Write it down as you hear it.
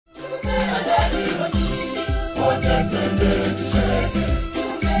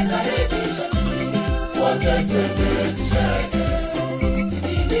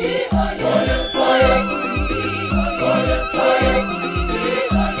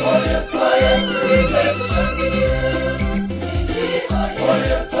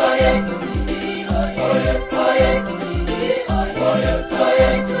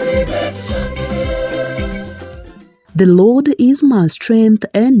The Lord is my strength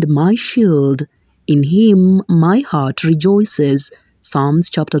and my shield. In him my heart rejoices.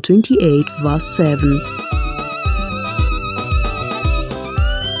 Psalms chapter 28 verse 7.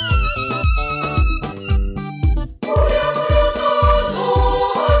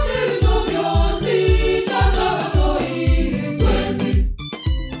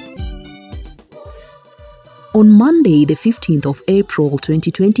 On Monday, the 15th of April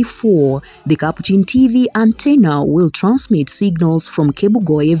 2024, the Capuchin TV antenna will transmit signals from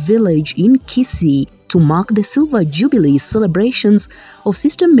Kebugoye village in Kisii to mark the Silver Jubilee celebrations of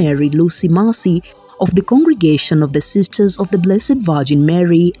Sister Mary Lucy Masi of the Congregation of the Sisters of the Blessed Virgin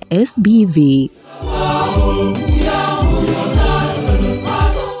Mary, SBV.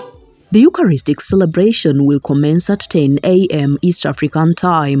 The Eucharistic celebration will commence at 10 a.m. East African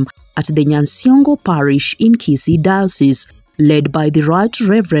Time at the Nyansiongo Parish in Kisii Diocese, led by the Right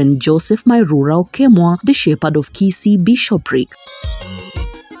Reverend Joseph Mairura Okemwa, the Shepherd of Kisii Bishopric.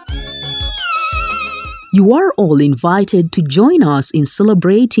 You are all invited to join us in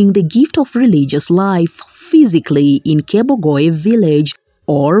celebrating the gift of religious life physically in Kebugoye village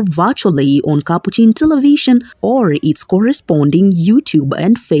or virtually on Capuchin Television or its corresponding YouTube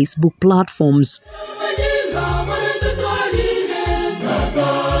and Facebook platforms.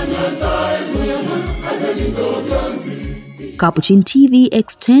 Capuchin TV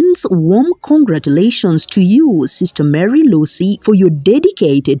extends warm congratulations to you, Sister Mary Lucy, for your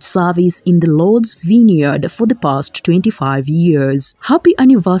dedicated service in the Lord's vineyard for the past 25 years. Happy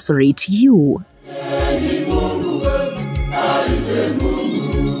anniversary to you.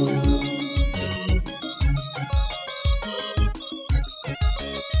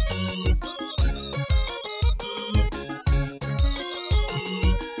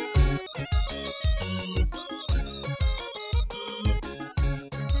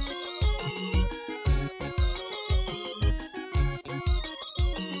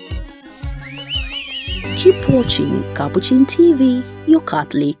 Keep watching Capuchin TV, your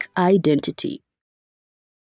Catholic identity.